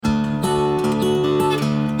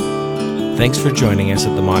Thanks for joining us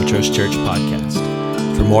at the Montrose Church Podcast.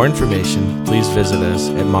 For more information, please visit us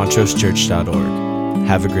at montrosechurch.org.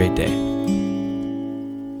 Have a great day.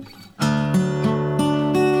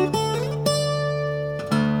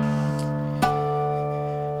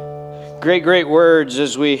 Great words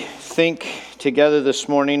as we think together this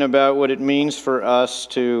morning about what it means for us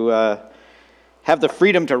to have the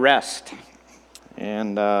freedom to rest.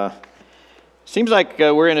 And seems like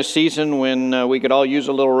we're in a season when we could all use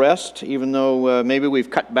a little rest, even though maybe we've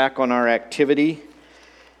cut back on our activity.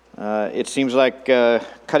 It seems like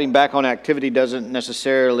cutting back on activity doesn't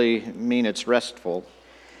necessarily mean it's restful.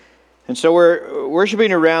 And so we're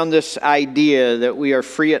worshiping around this idea that we are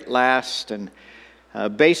free at last, and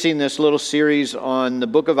basing this little series on the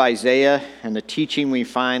book of Isaiah and the teaching we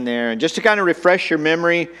find there. And just to kind of refresh your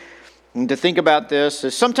memory and to think about this,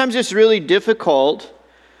 is sometimes it's really difficult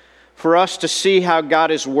for us to see how God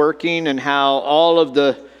is working and how all of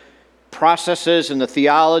the processes and the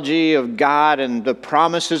theology of God and the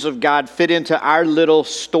promises of God fit into our little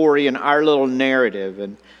story and our little narrative.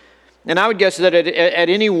 And I would guess that at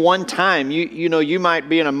any one time, you might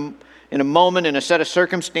be in a moment, in a set of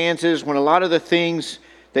circumstances when a lot of the things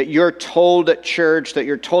that you're told at church, that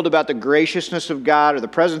you're told about the graciousness of God or the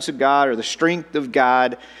presence of God or the strength of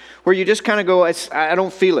God, where you just kind of go, I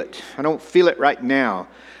don't feel it. I don't feel it right now.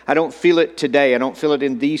 I don't feel it today. I don't feel it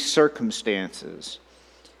in these circumstances.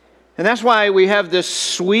 And that's why we have this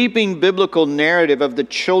sweeping biblical narrative of the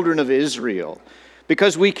children of Israel.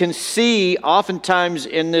 Because we can see oftentimes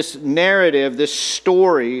in this narrative, this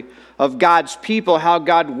story of God's people, how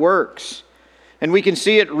God works. And we can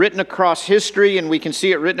see it written across history, and we can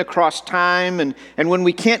see it written across time. And when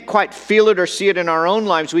we can't quite feel it or see it in our own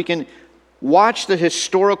lives, we can watch the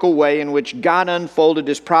historical way in which God unfolded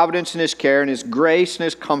His providence and His care and His grace and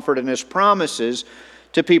His comfort and His promises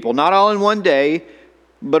to people. Not all in one day,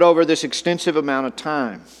 but over this extensive amount of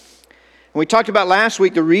time. And we talked about last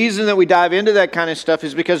week, the reason that we dive into that kind of stuff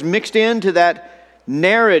is because mixed into that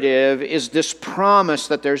narrative is this promise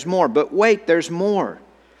that there's more. But wait, there's more.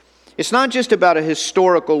 It's not just about a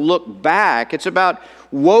historical look back. It's about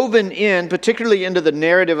woven in, particularly into the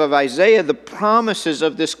narrative of Isaiah, the promises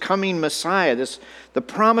of this coming Messiah, the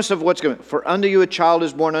promise of what's going to, for unto you a child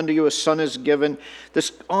is born, unto you a son is given,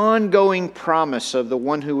 this ongoing promise of the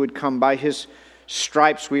one who would come. By His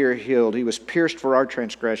stripes we are healed. He was pierced for our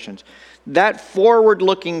transgressions. That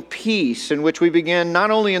forward-looking piece in which we begin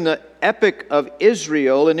not only in the epic of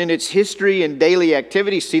Israel and in its history and daily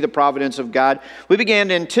activities see the providence of God, we began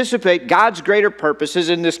to anticipate God's greater purposes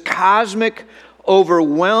in this cosmic,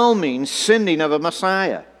 overwhelming sending of a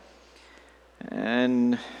Messiah.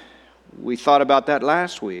 And we thought about that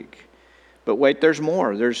last week. But wait, there's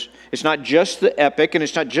more. It's not just the epic and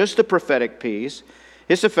it's not just the prophetic piece.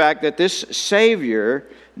 It's the fact that this Savior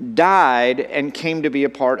died and came to be a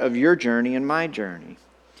part of your journey and my journey.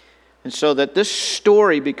 And so that this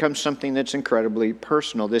story becomes something that's incredibly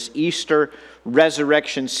personal. This Easter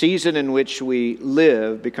resurrection season in which we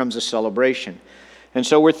live becomes a celebration. And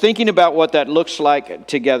so we're thinking about what that looks like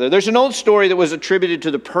together. There's an old story that was attributed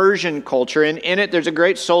to the Persian culture, and in it there's a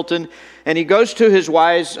great sultan, and he goes to his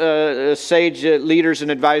wise sage leaders and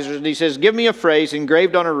advisors, and he says, give me a phrase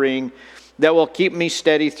engraved on a ring that will keep me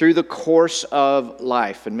steady through the course of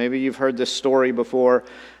life. And maybe you've heard this story before.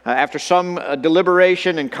 After some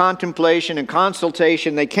deliberation and contemplation and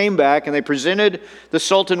consultation, they came back and they presented the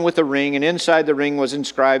Sultan with a ring, and inside the ring was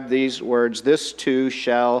inscribed these words, this too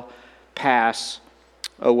shall pass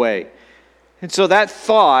away. And so that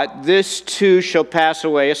thought, this too shall pass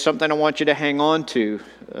away, is something I want you to hang on to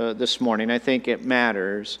this morning. I think it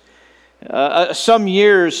matters. Some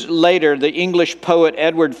years later, the English poet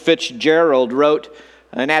Edward Fitzgerald wrote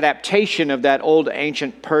an adaptation of that old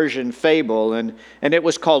ancient Persian fable, and it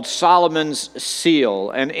was called Solomon's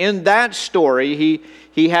Seal. And in that story,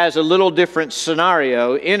 he has a little different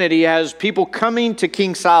scenario. In it, he has people coming to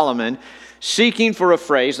King Solomon seeking for a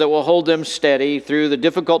phrase that will hold them steady through the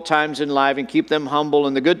difficult times in life and keep them humble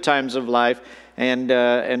in the good times of life.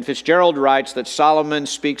 And Fitzgerald writes that Solomon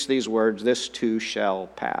speaks these words, this too shall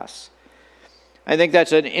pass. I think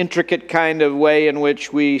that's an intricate kind of way in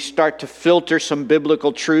which we start to filter some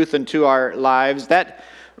biblical truth into our lives. That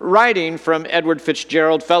writing from Edward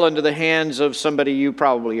Fitzgerald fell into the hands of somebody you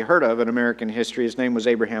probably heard of in American history. His name was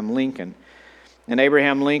Abraham Lincoln. And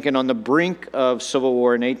Abraham Lincoln, on the brink of Civil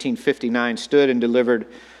War in 1859, stood and delivered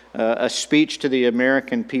a speech to the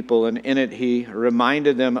American people. And in it, he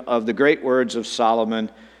reminded them of the great words of Solomon,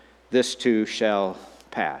 this too shall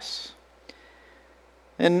pass.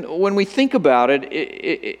 And when we think about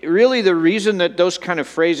it, really the reason that those kind of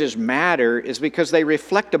phrases matter is because they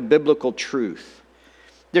reflect a biblical truth.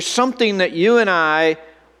 There's something that you and I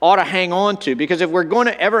ought to hang on to, because if we're going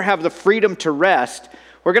to ever have the freedom to rest,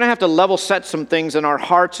 we're going to have to level set some things in our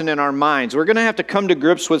hearts and in our minds. We're going to have to come to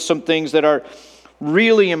grips with some things that are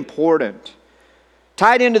really important.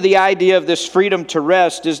 Tied into the idea of this freedom to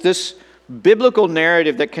rest is this biblical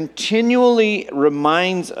narrative that continually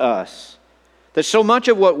reminds us that so much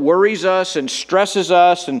of what worries us and stresses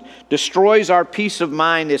us and destroys our peace of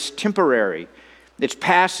mind is temporary. It's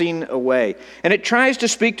passing away. And it tries to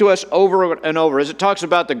speak to us over and over. As it talks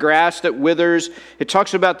about the grass that withers, it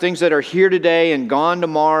talks about things that are here today and gone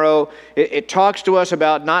tomorrow. It talks to us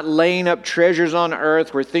about not laying up treasures on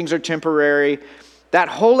earth where things are temporary. That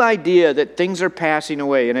whole idea that things are passing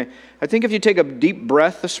away. And I think if you take a deep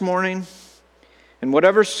breath this morning, and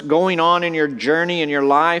whatever's going on in your journey, in your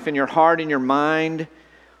life, in your heart, in your mind,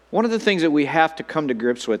 one of the things that we have to come to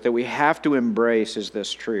grips with, that we have to embrace, is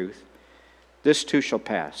this truth. This too shall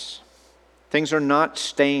pass. Things are not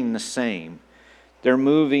staying the same. They're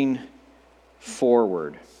moving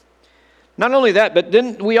forward. Not only that, but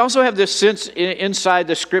then we also have this sense inside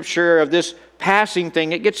the Scripture of this passing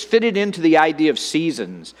thing. It gets fitted into the idea of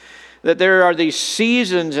seasons. That there are these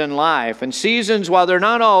seasons in life. And seasons, while they're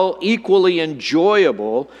not all equally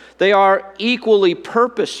enjoyable, they are equally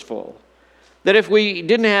purposeful. That if we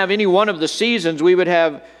didn't have any one of the seasons, we would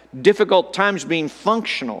have difficult times being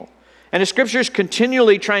functional. And the Scripture is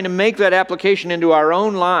continually trying to make that application into our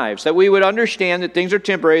own lives, that we would understand that things are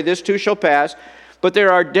temporary, this too shall pass, but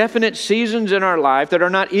there are definite seasons in our life that are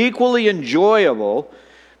not equally enjoyable,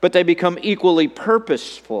 but they become equally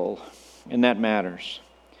purposeful, and that matters.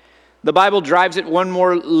 The Bible drives it one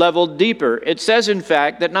more level deeper. It says, in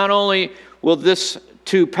fact, that not only will this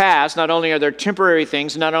too pass, not only are there temporary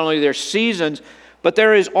things, not only are there seasons, but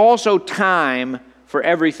there is also time for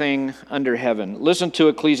everything under heaven. Listen to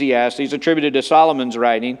Ecclesiastes, attributed to Solomon's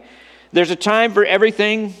writing. There's a time for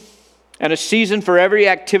everything and a season for every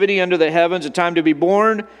activity under the heavens, a time to be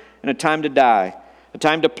born and a time to die, a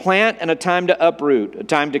time to plant and a time to uproot, a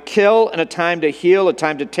time to kill and a time to heal, a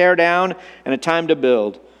time to tear down and a time to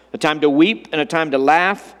build, a time to weep and a time to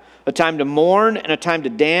laugh, a time to mourn and a time to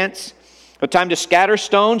dance, a time to scatter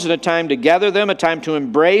stones and a time to gather them, a time to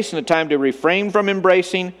embrace and a time to refrain from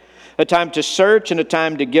embracing, a time to search and a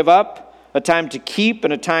time to give up, a time to keep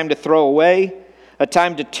and a time to throw away, a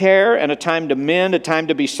time to tear and a time to mend, a time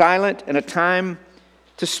to be silent and a time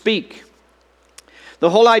to speak. The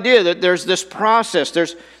whole idea that there's this process,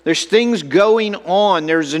 there's things going on,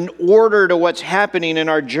 there's an order to what's happening in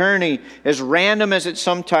our journey, as random as it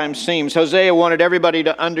sometimes seems. Hosea wanted everybody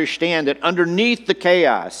to understand that underneath the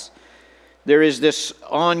chaos, there is this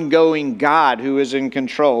ongoing God who is in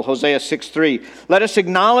control. Hosea 6:3. Let us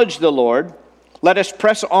acknowledge the Lord. Let us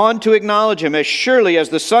press on to acknowledge Him. As surely as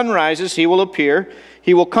the sun rises, He will appear.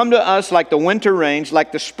 He will come to us like the winter rains,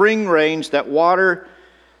 like the spring rains that water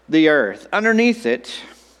the earth. Underneath it,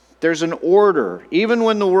 there's an order, even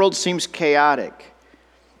when the world seems chaotic.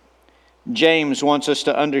 James wants us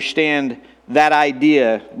to understand that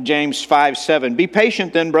idea. James 5:7. Be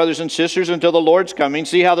patient then, brothers and sisters, until the Lord's coming.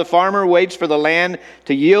 See how the farmer waits for the land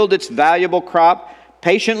to yield its valuable crop,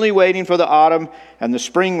 patiently waiting for the autumn and the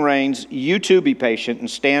spring rains. You too be patient and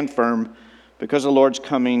stand firm, because the Lord's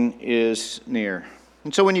coming is near.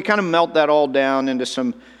 And so when you kind of melt that all down into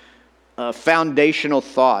some foundational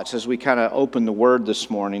thoughts as we kind of open the Word this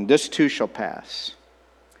morning, this too shall pass.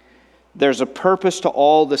 There's a purpose to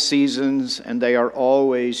all the seasons, and they are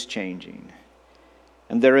always changing.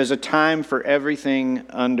 And there is a time for everything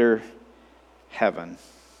under heaven.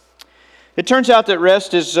 It turns out that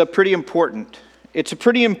rest is pretty important. It's a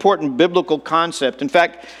pretty important biblical concept. In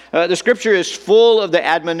fact, the Scripture is full of the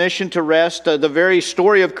admonition to rest. The very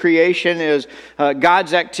story of creation is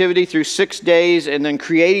God's activity through 6 days and then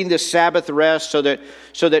creating this Sabbath rest so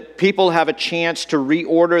that people have a chance to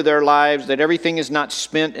reorder their lives, that everything is not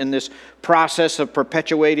spent in this process of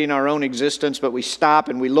perpetuating our own existence, but we stop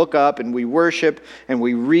and we look up and we worship and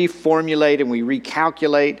we reformulate and we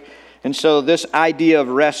recalculate. And so this idea of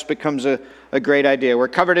rest becomes a great idea. We're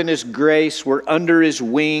covered in His grace. We're under His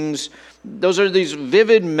wings. Those are these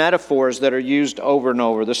vivid metaphors that are used over and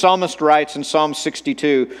over. The psalmist writes in Psalm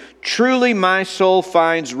 62, "Truly my soul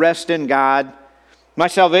finds rest in God. My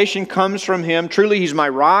salvation comes from Him. Truly He's my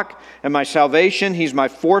rock and my salvation. He's my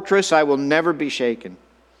fortress. I will never be shaken."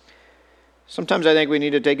 Sometimes I think we need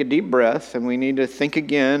to take a deep breath and we need to think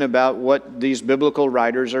again about what these biblical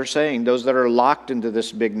writers are saying, those that are locked into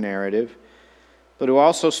this big narrative, but who are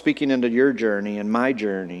also speaking into your journey and my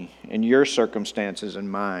journey and your circumstances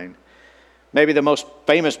and mine. Maybe the most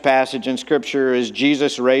famous passage in Scripture is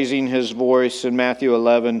Jesus raising His voice in Matthew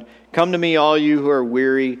 11, "Come to me, all you who are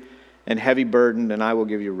weary and heavy burdened, and I will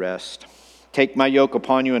give you rest. Take my yoke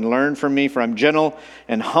upon you and learn from me, for I'm gentle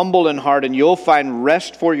and humble in heart, and you'll find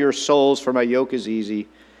rest for your souls, for my yoke is easy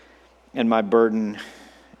and my burden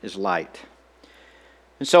is light.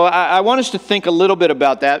 And so I want us to think a little bit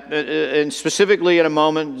about that, and specifically in a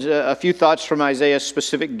moment, a few thoughts from Isaiah's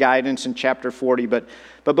specific guidance in chapter 40. But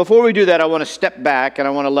before we do that, I want to step back and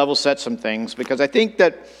I want to level set some things, because I think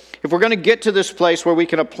that if we're going to get to this place where we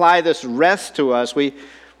can apply this rest to us, we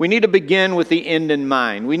need to begin with the end in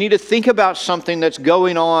mind. We need to think about something that's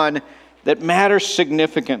going on that matters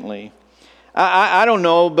significantly. I don't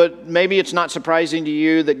know, but maybe it's not surprising to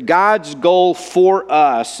you that God's goal for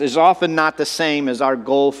us is often not the same as our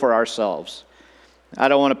goal for ourselves. I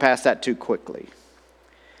don't want to pass that too quickly.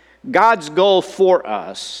 God's goal for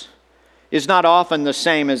us is not often the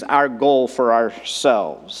same as our goal for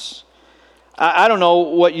ourselves. I don't know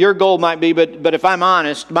what your goal might be, but if I'm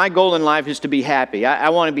honest, my goal in life is to be happy. I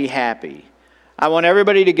want to be happy. I want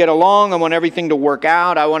everybody to get along. I want everything to work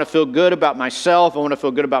out. I want to feel good about myself. I want to feel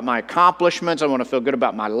good about my accomplishments. I want to feel good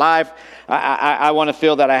about my life. I want to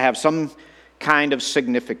feel that I have some kind of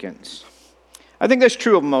significance. I think that's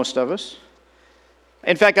true of most of us.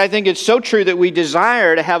 In fact, I think it's so true that we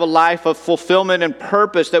desire to have a life of fulfillment and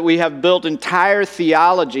purpose that we have built entire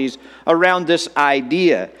theologies around this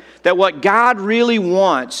idea. That what God really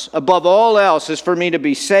wants above all else is for me to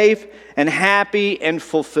be safe and happy and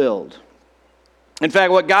fulfilled. In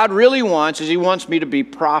fact, what God really wants is He wants me to be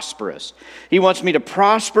prosperous. He wants me to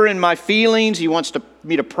prosper in my feelings. He wants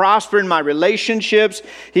me to prosper in my relationships.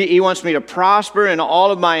 He wants me to prosper in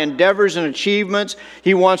all of my endeavors and achievements.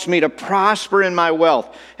 He wants me to prosper in my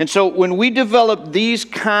wealth. And so when we develop these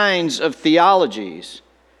kinds of theologies,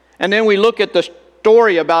 and then we look at the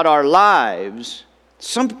story about our lives,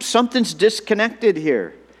 something's disconnected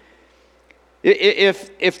here.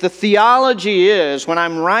 If the theology is, when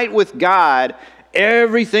I'm right with God,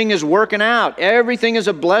 everything is working out. Everything is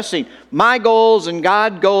a blessing. My goals and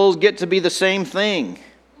God's goals get to be the same thing.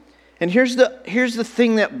 And here's the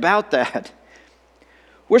thing about that.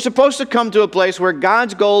 We're supposed to come to a place where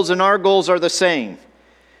God's goals and our goals are the same.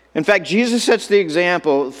 In fact, Jesus sets the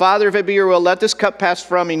example. Father, if it be your will, let this cup pass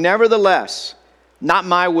from me. Nevertheless, not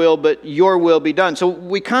my will, but your will be done. So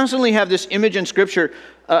we constantly have this image in Scripture,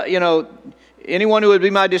 anyone who would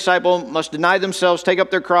be my disciple must deny themselves, take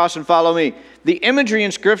up their cross, and follow me. The imagery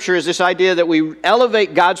in Scripture is this idea that we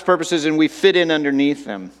elevate God's purposes and we fit in underneath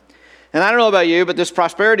them. And I don't know about you, but this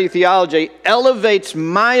prosperity theology elevates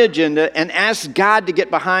my agenda and asks God to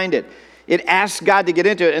get behind it. It asks God to get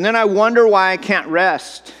into it. And then I wonder why I can't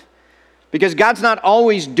rest. Because God's not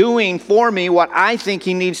always doing for me what I think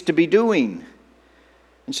He needs to be doing.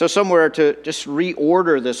 And so somewhere to just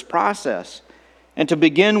reorder this process. And to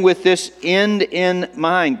begin with this end in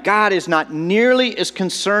mind. God is not nearly as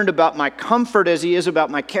concerned about my comfort as He is about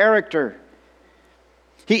my character.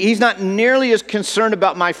 He's not nearly as concerned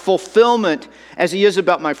about my fulfillment as He is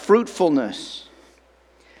about my fruitfulness.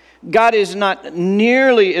 God is not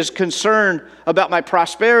nearly as concerned about my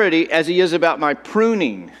prosperity as He is about my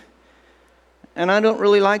pruning. And I don't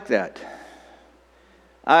really like that.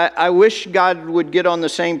 I wish God would get on the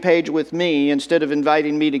same page with me instead of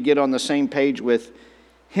inviting me to get on the same page with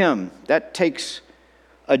Him. That takes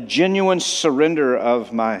a genuine surrender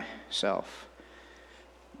of myself.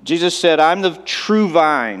 Jesus said, I'm the true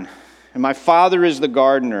vine, and my Father is the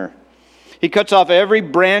gardener. He cuts off every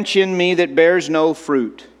branch in me that bears no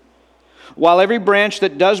fruit, while every branch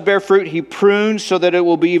that does bear fruit, He prunes so that it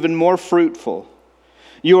will be even more fruitful.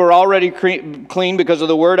 You are already clean because of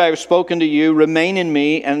the word I have spoken to you. Remain in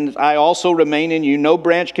me, and I also remain in you. No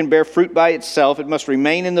branch can bear fruit by itself. It must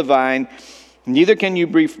remain in the vine. Neither can you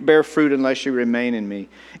bear fruit unless you remain in me.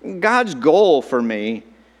 God's goal for me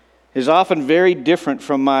is often very different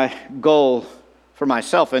from my goal for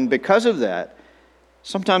myself. And because of that,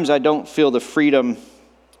 sometimes I don't feel the freedom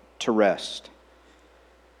to rest.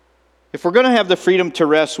 If we're going to have the freedom to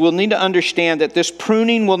rest, we'll need to understand that this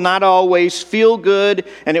pruning will not always feel good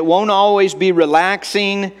and it won't always be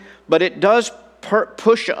relaxing, but it does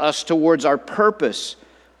push us towards our purpose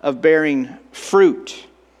of bearing fruit.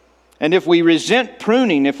 And if we resent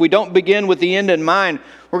pruning, if we don't begin with the end in mind,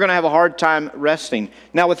 we're going to have a hard time resting.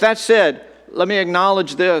 Now, with that said, let me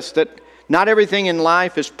acknowledge this, that not everything in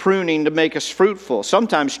life is pruning to make us fruitful.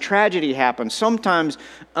 Sometimes tragedy happens. Sometimes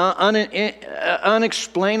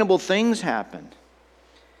unexplainable things happen.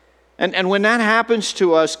 And when that happens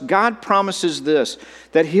to us, God promises this,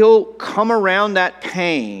 that He'll come around that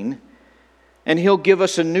pain and He'll give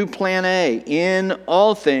us a new plan A. In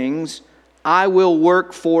all things, I will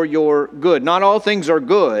work for your good. Not all things are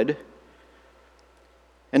good,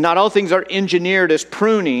 And not all things are engineered as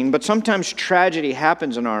pruning, but sometimes tragedy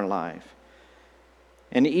happens in our life.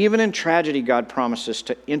 And even in tragedy, God promises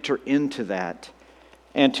to enter into that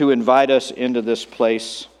and to invite us into this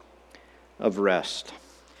place of rest.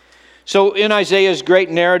 So in Isaiah's great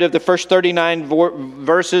narrative, the first 39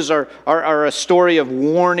 verses are a story of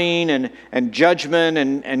warning and judgment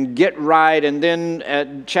and get right. And then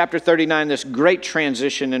at chapter 39, this great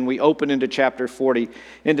transition, and we open into chapter 40,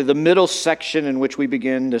 into the middle section in which we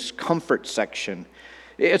begin this comfort section.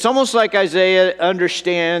 It's almost like Isaiah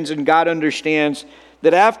understands and God understands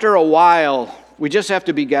that after a while, we just have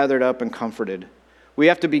to be gathered up and comforted. We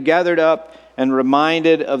have to be gathered up and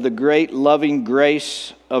reminded of the great loving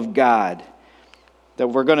grace of God. That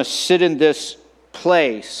we're going to sit in this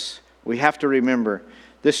place, we have to remember,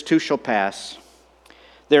 this too shall pass.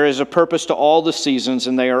 There is a purpose to all the seasons,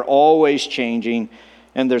 and they are always changing,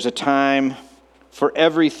 and there's a time for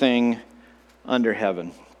everything under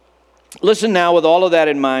heaven. Listen now, with all of that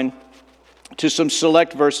in mind, to some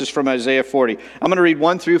select verses from Isaiah 40. I'm going to read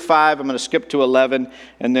 1 through 5. I'm going to skip to 11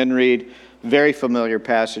 and then read very familiar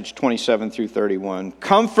passage 27 through 31.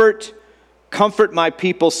 Comfort my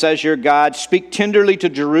people, says your God. Speak tenderly to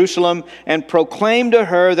Jerusalem and proclaim to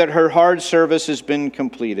her that her hard service has been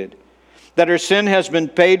completed, that her sin has been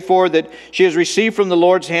paid for, that she has received from the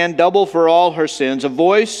Lord's hand double for all her sins. A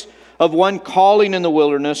voice of one calling in the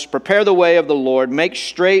wilderness, prepare the way of the Lord, make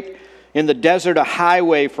straight in the desert a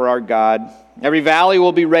highway for our God. Every valley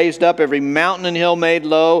will be raised up, every mountain and hill made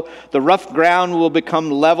low. The rough ground will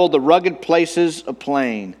become level, the rugged places a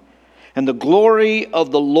plain. And the glory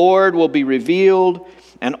of the Lord will be revealed,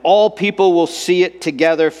 and all people will see it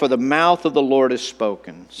together, for the mouth of the Lord has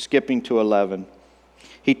spoken. Skipping to 11.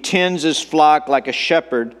 He tends his flock like a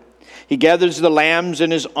shepherd. He gathers the lambs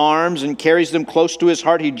in his arms and carries them close to his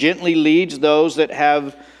heart. He gently leads those that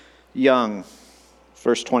have young.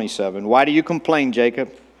 Verse 27. Why do you complain,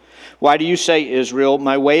 Jacob? Why do you say, Israel,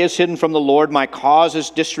 my way is hidden from the Lord, my cause is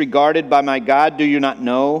disregarded by my God? Do you not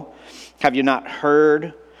know? Have you not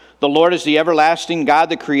heard? The Lord is the everlasting God,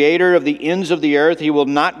 the creator of the ends of the earth. He will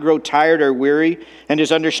not grow tired or weary, and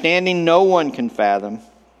his understanding no one can fathom.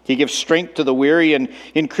 He gives strength to the weary and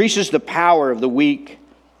increases the power of the weak.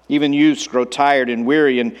 Even youths grow tired and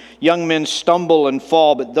weary, and young men stumble and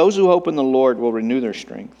fall, but those who hope in the Lord will renew their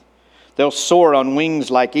strength. They'll soar on wings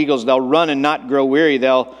like eagles. They'll run and not grow weary.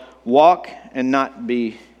 They'll walk and not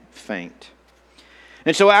be faint.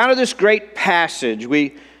 And so out of this great passage,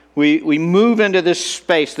 we move into this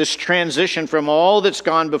space, this transition from all that's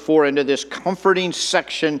gone before into this comforting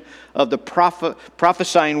section of the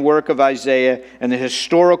prophesying work of Isaiah and the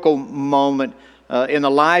historical moment in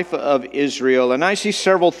the life of Israel. And I see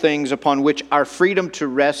several things upon which our freedom to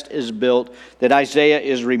rest is built that Isaiah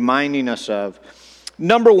is reminding us of.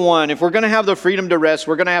 Number one, if we're going to have the freedom to rest,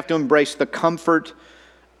 we're going to have to embrace the comfort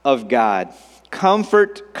of God.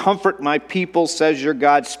 Comfort my people, says your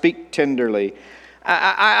God. Speak tenderly.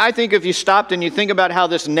 I think if you stopped and you think about how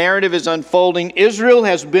this narrative is unfolding, Israel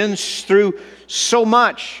has been through so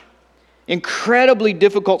much, incredibly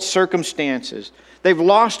difficult circumstances. They've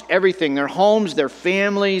lost everything, their homes, their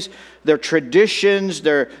families, their traditions,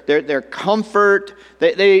 their comfort.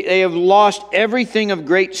 They have lost everything of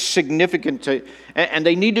great significance, and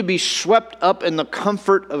they need to be swept up in the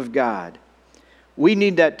comfort of God. We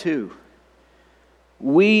need that too.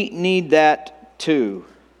 We need that too.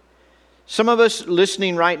 Some of us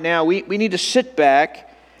listening right now, we need to sit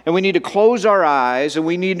back and we need to close our eyes and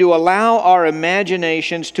we need to allow our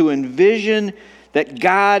imaginations to envision that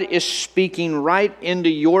God is speaking right into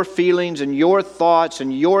your feelings and your thoughts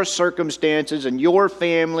and your circumstances and your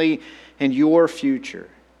family and your future.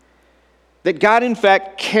 That God, in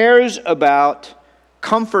fact, cares about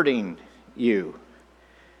comforting you.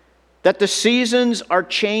 That the seasons are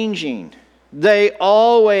changing. They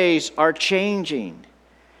always are changing.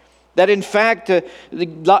 That in fact,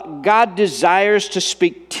 God desires to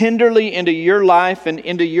speak tenderly into your life and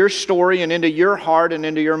into your story and into your heart and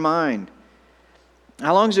into your mind.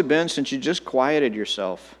 How long has it been since you just quieted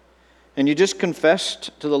yourself and you just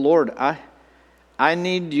confessed to the Lord, I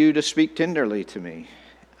need you to speak tenderly to me.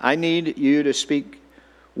 I need you to speak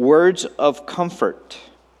words of comfort.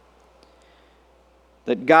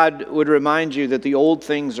 That God would remind you that the old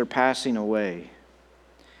things are passing away.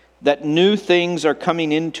 That new things are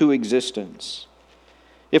coming into existence.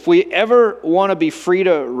 If we ever want to be free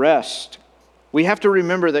to rest, we have to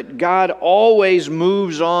remember that God always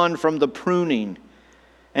moves on from the pruning,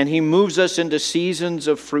 and He moves us into seasons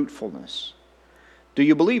of fruitfulness. Do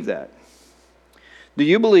you believe that? Do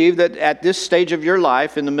you believe that at this stage of your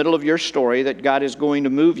life, in the middle of your story, that God is going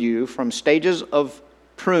to move you from stages of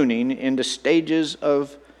pruning into stages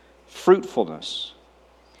of fruitfulness.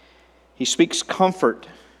 He speaks comfort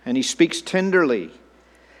and he speaks tenderly.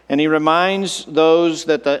 And he reminds those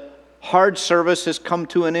that the hard service has come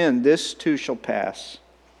to an end. This too shall pass.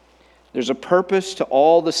 There's a purpose to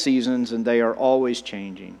all the seasons, and they are always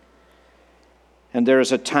changing. And there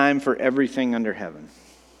is a time for everything under heaven.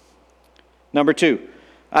 Number 2,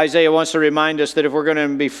 Isaiah wants to remind us that if we're going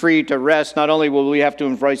to be free to rest, not only will we have to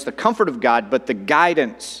embrace the comfort of God, but the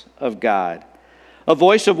guidance of God. A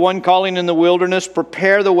voice of one calling in the wilderness,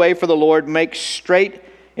 prepare the way for the Lord, make straight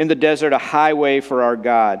in the desert a highway for our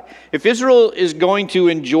God. If Israel is going to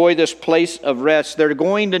enjoy this place of rest, they're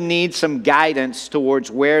going to need some guidance towards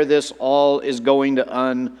where this all is going to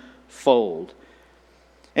unfold.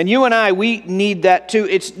 And you and I, we need that too.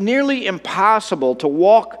 It's nearly impossible to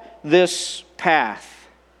walk this path,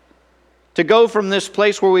 to go from this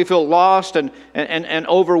place where we feel lost and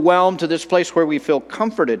overwhelmed to this place where we feel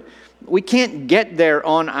comforted. We can't get there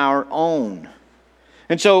on our own.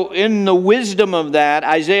 And so in the wisdom of that,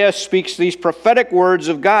 Isaiah speaks these prophetic words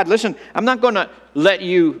of God. Listen, I'm not going to let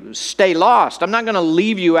you stay lost. I'm not going to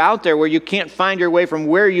leave you out there where you can't find your way from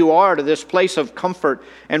where you are to this place of comfort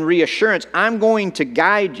and reassurance. I'm going to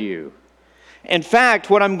guide you. In fact,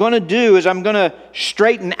 what I'm going to do is I'm going to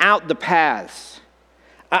straighten out the paths.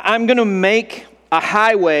 I'm going to make a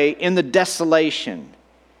highway in the desolation.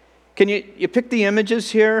 Can you pick the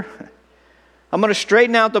images here? I'm going to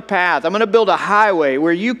straighten out the path. I'm going to build a highway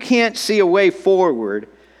where you can't see a way forward.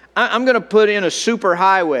 I'm going to put in a super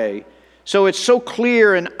highway so it's so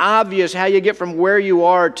clear and obvious how you get from where you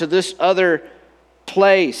are to this other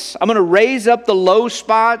place. I'm going to raise up the low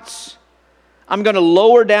spots. I'm going to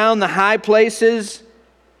lower down the high places.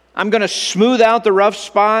 I'm going to smooth out the rough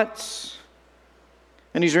spots.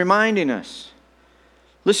 And he's reminding us,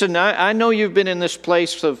 listen, I know you've been in this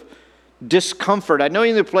place of discomfort. I know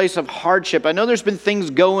you're in the place of hardship. I know there's been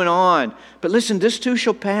things going on. But listen, this too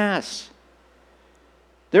shall pass.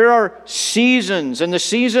 There are seasons, and the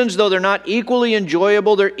seasons, though they're not equally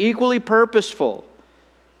enjoyable, they're equally purposeful.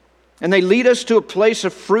 And they lead us to a place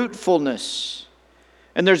of fruitfulness.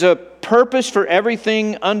 And there's a purpose for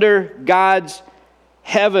everything under God's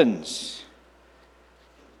heavens.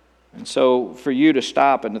 And so for you to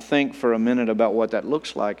stop and to think for a minute about what that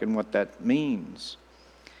looks like and what that means.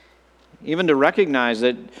 Even to recognize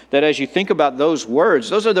that as you think about those words,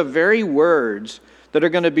 those are the very words that are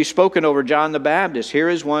going to be spoken over John the Baptist. Here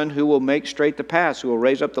is one who will make straight the paths, who will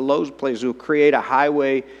raise up the low places, who will create a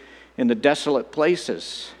highway in the desolate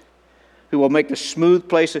places, who will make the smooth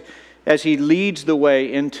places as he leads the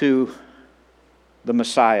way into the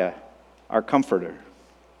Messiah, our Comforter.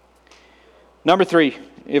 Number 3,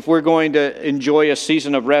 if we're going to enjoy a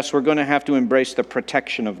season of rest, we're going to have to embrace the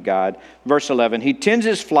protection of God. Verse 11, he tends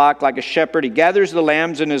his flock like a shepherd. He gathers the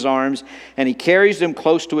lambs in his arms, and he carries them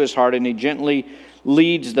close to his heart, and he gently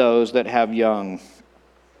leads those that have young.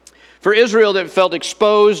 For Israel that felt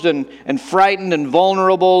exposed and frightened and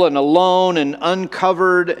vulnerable and alone and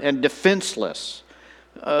uncovered and defenseless,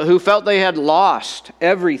 who felt they had lost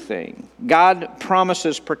everything, God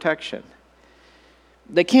promises protection.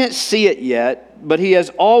 They can't see it yet, but he has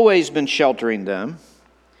always been sheltering them.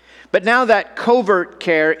 But now that covert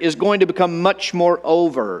care is going to become much more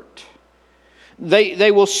overt.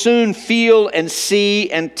 They will soon feel and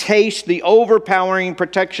see and taste the overpowering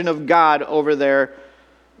protection of God over their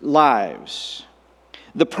lives.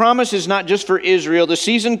 The promise is not just for Israel. The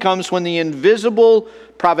season comes when the invisible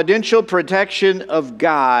providential protection of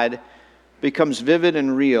God becomes vivid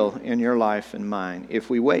and real in your life and mine if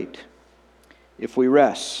we wait. If we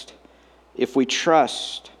rest, if we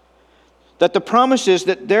trust, that the promise is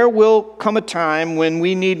that there will come a time when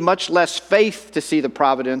we need much less faith to see the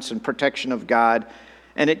providence and protection of God,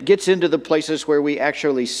 and it gets into the places where we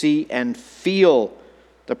actually see and feel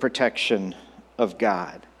the protection of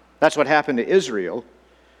God. That's what happened to Israel.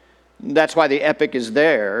 That's why the epic is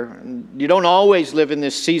there. You don't always live in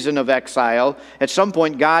this season of exile. At some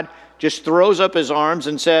point, God just throws up his arms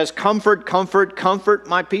and says, comfort, comfort, comfort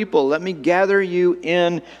my people. Let me gather you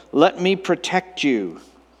in. Let me protect you.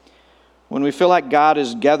 When we feel like God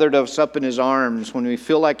has gathered us up in his arms, when we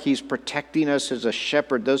feel like he's protecting us as a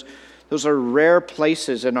shepherd, those are rare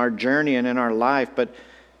places in our journey and in our life. But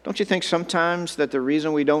don't you think sometimes that the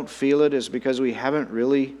reason we don't feel it is because we haven't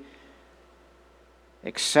really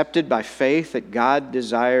accepted by faith that God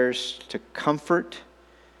desires to comfort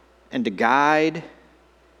and to guide,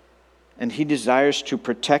 and he desires to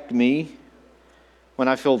protect me when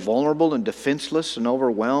I feel vulnerable and defenseless and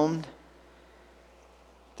overwhelmed?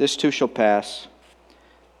 This too shall pass.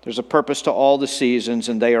 There's a purpose to all the seasons,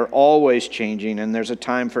 and they are always changing, and there's a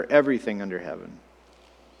time for everything under heaven.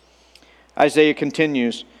 Isaiah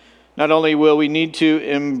continues, not only will we need to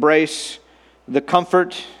embrace the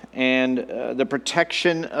comfort and the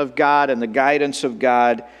protection of God and the guidance of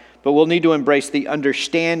God, but we'll need to embrace the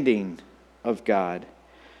understanding of God.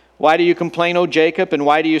 Why do you complain, O Jacob? And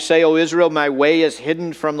why do you say, O Israel, my way is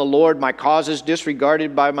hidden from the Lord, my cause is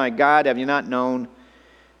disregarded by my God? Have you not known?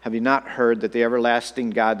 Have you not heard that the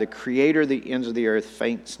everlasting God, the creator of the ends of the earth,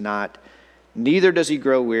 faints not, neither does he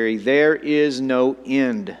grow weary? There is no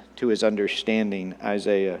end to his understanding,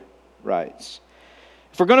 Isaiah writes.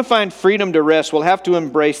 If we're going to find freedom to rest, we'll have to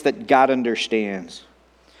embrace that God understands.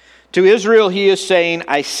 To Israel, he is saying,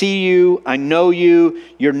 I see you, I know you,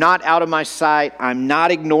 you're not out of my sight, I'm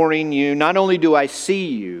not ignoring you. Not only do I see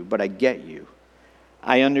you, but I get you.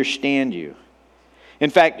 I understand you. In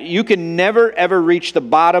fact, you can never ever reach the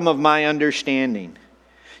bottom of my understanding.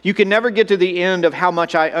 You can never get to the end of how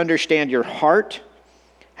much I understand your heart,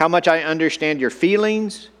 how much I understand your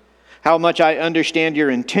feelings, how much I understand your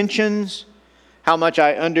intentions, how much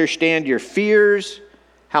I understand your fears,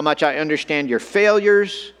 how much I understand your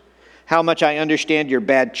failures, how much I understand your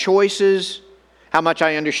bad choices, how much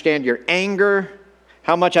I understand your anger,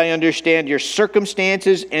 how much I understand your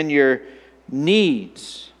circumstances and your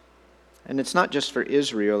needs. And it's not just for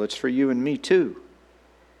Israel, it's for you and me too.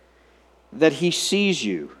 That he sees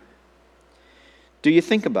you. Do you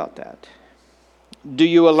think about that? Do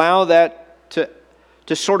you allow that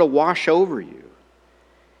to sort of wash over you?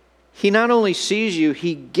 He not only sees you,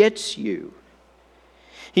 he gets you.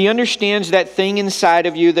 He understands that thing inside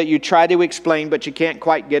of you that you try to explain, but you can't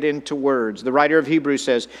quite get into words. The writer of Hebrews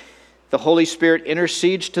says, the Holy Spirit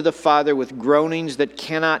intercedes to the Father with groanings that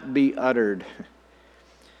cannot be uttered.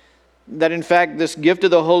 That in fact, this gift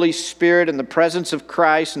of the Holy Spirit and the presence of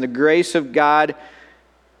Christ and the grace of God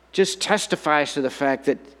just testifies to the fact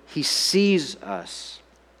that he sees us.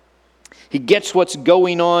 He gets what's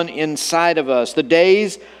going on inside of us. The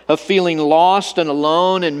days of feeling lost and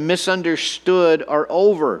alone and misunderstood are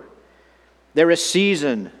over. They're a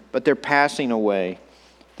season, but they're passing away.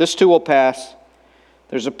 This too will pass.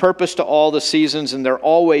 There's a purpose to all the seasons, and they're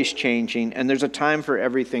always changing, and there's a time for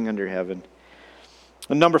everything under heaven.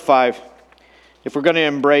 And number 5, if we're going to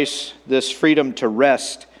embrace this freedom to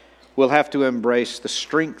rest, we'll have to embrace the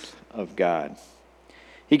strength of God.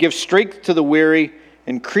 He gives strength to the weary,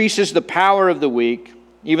 increases the power of the weak.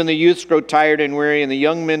 Even the youths grow tired and weary, and the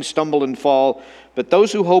young men stumble and fall. But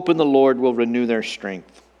those who hope in the Lord will renew their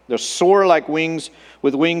strength. They'll soar like wings,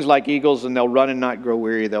 with wings like eagles, and they'll run and not grow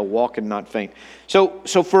weary. They'll walk and not faint. So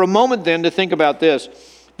for a moment then to think about this,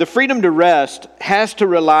 the freedom to rest has to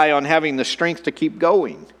rely on having the strength to keep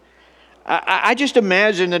going. I just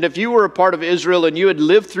imagine that if you were a part of Israel and you had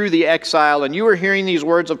lived through the exile and you were hearing these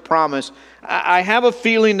words of promise, I have a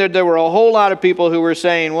feeling that there were a whole lot of people who were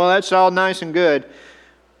saying, well, that's all nice and good,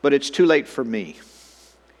 but it's too late for me.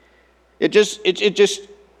 It just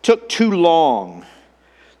took too long.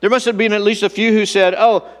 There must have been at least a few who said,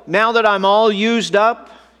 oh, now that I'm all used up,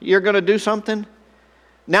 you're going to do something?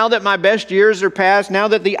 Now that my best years are past, now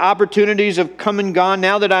that the opportunities have come and gone,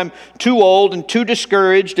 now that I'm too old and too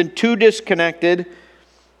discouraged and too disconnected.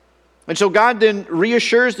 And so God then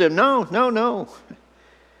reassures them, no.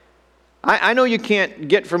 I know you can't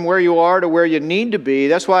get from where you are to where you need to be.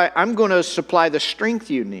 That's why I'm going to supply the strength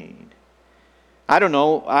you need. I don't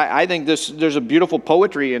know. I think there's a beautiful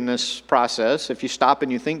poetry in this process. If you stop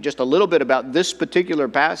and you think just a little bit about this particular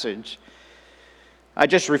passage. I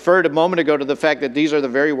just referred a moment ago to the fact that these are the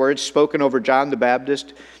very words spoken over John the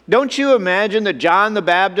Baptist. Don't you imagine that John the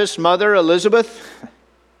Baptist's mother, Elizabeth,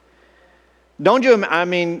 Zechariah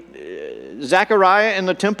in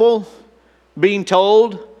the temple being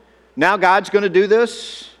told, now God's going to do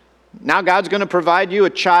this. Now God's going to provide you a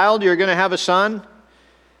child. You're going to have a son.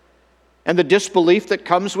 And the disbelief that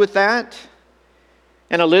comes with that.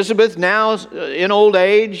 And Elizabeth now in old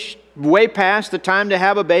age, way past the time to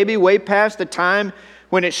have a baby, way past the time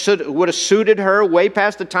when it would have suited her, way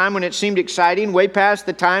past the time when it seemed exciting, way past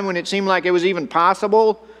the time when it seemed like it was even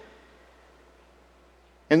possible.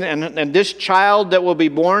 And this child that will be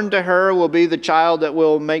born to her will be the child that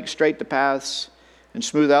will make straight the paths and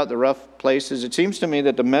smooth out the rough places. It seems to me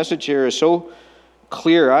that the message here is so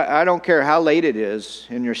clear. I don't care how late it is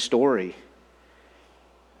in your story.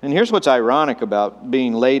 And here's what's ironic about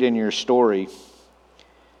being late in your story.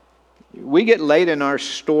 We get late in our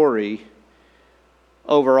story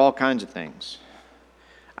over all kinds of things.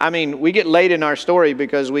 We get late in our story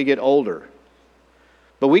because we get older.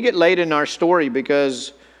 But we get late in our story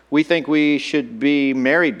because we think we should be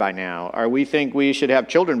married by now, or we think we should have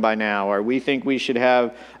children by now, or we think we should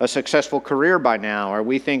have a successful career by now, or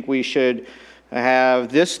we think we should have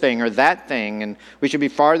this thing or that thing, and we should be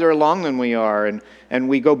farther along than we are. And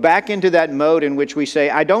we go back into that mode in which we say,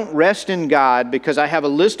 I don't rest in God because I have a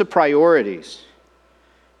list of priorities.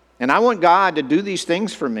 And I want God to do these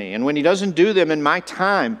things for me. And when He doesn't do them in my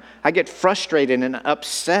time, I get frustrated and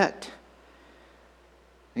upset.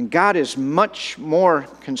 And God is much more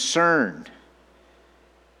concerned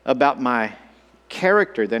about my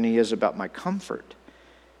character than He is about my comfort.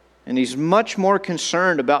 And He's much more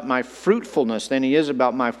concerned about my fruitfulness than He is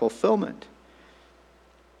about my fulfillment.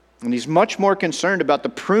 And He's much more concerned about the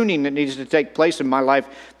pruning that needs to take place in my life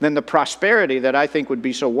than the prosperity that I think would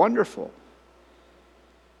be so wonderful.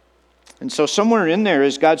 And so somewhere in there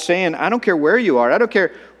is God saying, I don't care where you are. I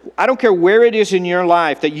don't care where it is in your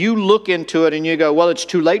life that you look into it and you go, well, it's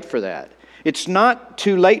too late for that. It's not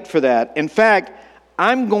too late for that. In fact,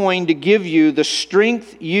 I'm going to give you the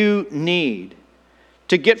strength you need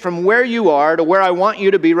to get from where you are to where I want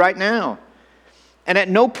you to be right now. And at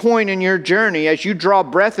no point in your journey, as you draw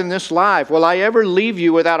breath in this life, will I ever leave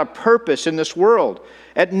you without a purpose in this world.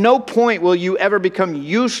 At no point will you ever become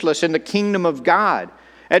useless in the kingdom of God.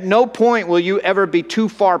 At no point will you ever be too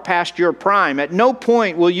far past your prime. At no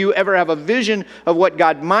point will you ever have a vision of what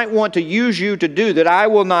God might want to use you to do that I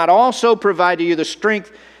will not also provide to you the strength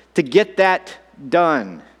to get that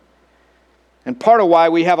done. And part of why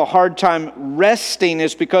we have a hard time resting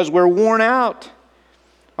is because we're worn out.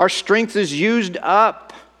 Our strength is used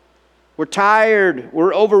up. We're tired.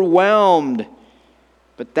 We're overwhelmed.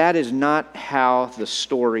 But that is not how the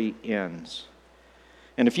story ends.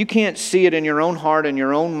 And if you can't see it in your own heart and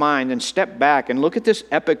your own mind, then step back and look at this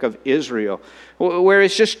epic of Israel, where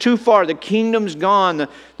it's just too far. The kingdom's gone.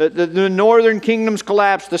 The northern kingdom's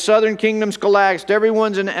collapsed. The southern kingdom's collapsed.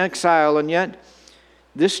 Everyone's in exile. And yet,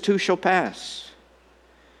 this too shall pass.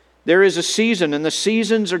 There is a season, and the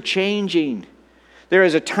seasons are changing. There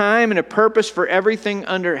is a time and a purpose for everything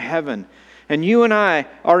under heaven. And you and I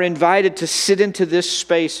are invited to sit into this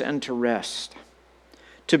space and to rest.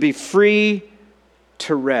 To be free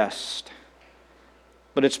to rest.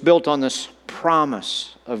 But it's built on this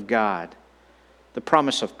promise of God. The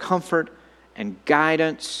promise of comfort and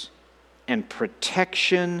guidance and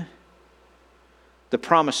protection. The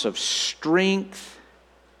promise of strength.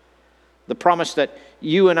 The promise that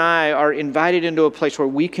you and I are invited into a place where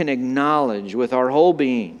we can acknowledge with our whole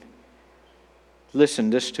being, listen,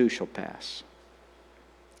 this too shall pass.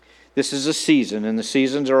 This is a season, and the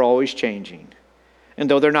seasons are always changing. And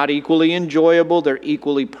though they're not equally enjoyable, they're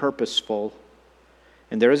equally purposeful.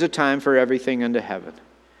 And there is a time for everything under heaven.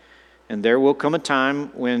 And there will come a time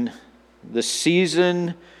when the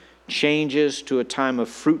season changes to a time of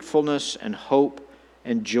fruitfulness and hope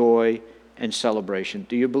and joy and celebration.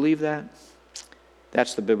 Do you believe that?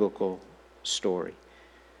 That's the biblical story.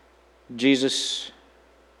 Jesus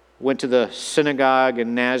went to the synagogue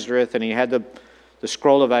in Nazareth, and he had the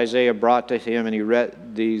scroll of Isaiah brought to him, and he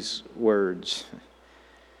read these words.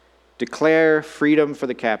 Declare freedom for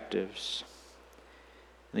the captives.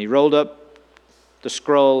 And he rolled up the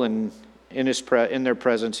scroll, and in their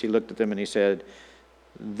presence he looked at them and he said,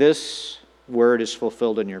 this word is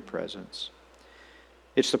fulfilled in your presence.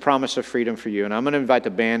 It's the promise of freedom for you. And I'm going to invite the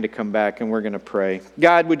band to come back and we're going to pray.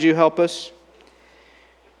 God, would you help us?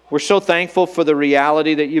 We're so thankful for the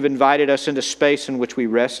reality that you've invited us into space in which we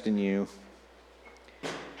rest in you.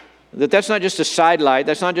 That's not just a sidelight.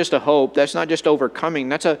 That's not just a hope. That's not just overcoming.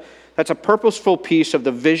 That's a purposeful piece of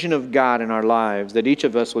the vision of God in our lives, that each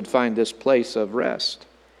of us would find this place of rest.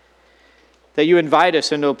 That you invite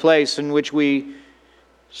us into a place in which we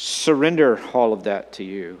surrender all of that to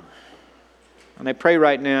you. And I pray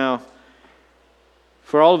right now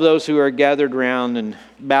for all of those who are gathered around and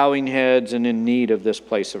bowing heads and in need of this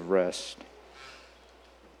place of rest.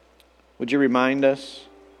 Would you remind us?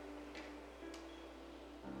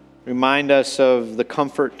 Remind us of the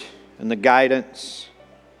comfort and the guidance.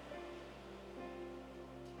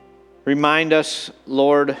 Remind us,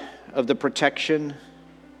 Lord, of the protection.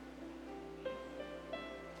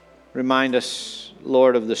 Remind us,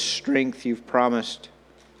 Lord, of the strength you've promised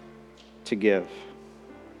to give.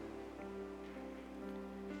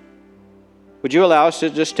 Would you allow us to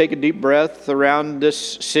just take a deep breath around this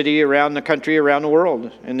city, around the country, around the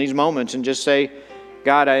world in these moments and just say,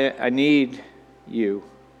 God, I need you.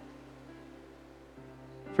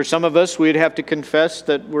 For some of us, we'd have to confess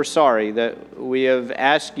that we're sorry, that we have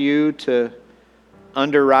asked you to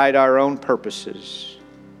underwrite our own purposes.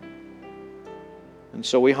 And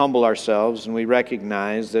so we humble ourselves and we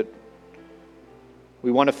recognize that we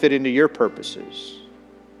want to fit into your purposes.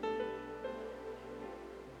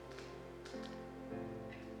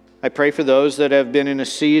 I pray for those that have been in a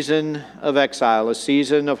season of exile, a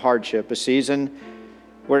season of hardship, a season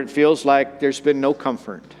where it feels like there's been no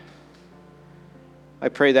comfort. I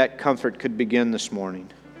pray that comfort could begin this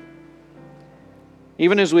morning.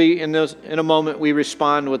 Even as we, in a moment, we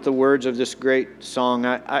respond with the words of this great song,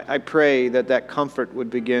 I pray that comfort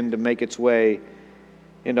would begin to make its way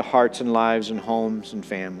into hearts and lives and homes and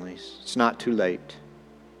families. It's not too late.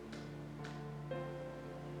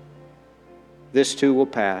 This too will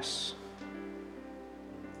pass.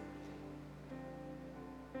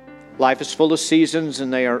 Life is full of seasons,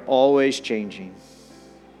 and they are always changing.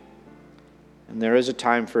 And there is a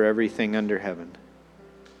time for everything under heaven.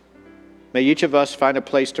 May each of us find a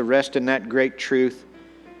place to rest in that great truth,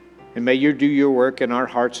 and may you do your work in our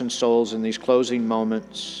hearts and souls in these closing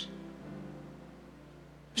moments.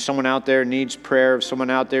 If someone out there needs prayer, if someone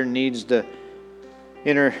out there needs the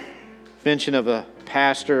intervention of a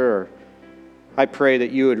pastor, I pray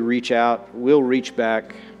that you would reach out. We'll reach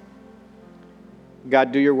back.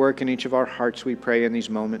 God, do your work in each of our hearts, we pray, in these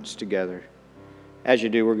moments together. As you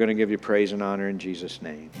do, we're going to give you praise and honor in Jesus'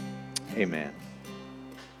 name. Amen.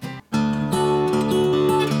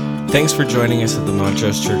 Thanks for joining us at the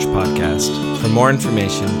Montrose Church Podcast. For more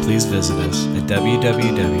information, please visit us at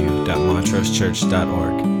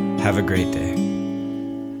www.montrosechurch.org. Have a great day.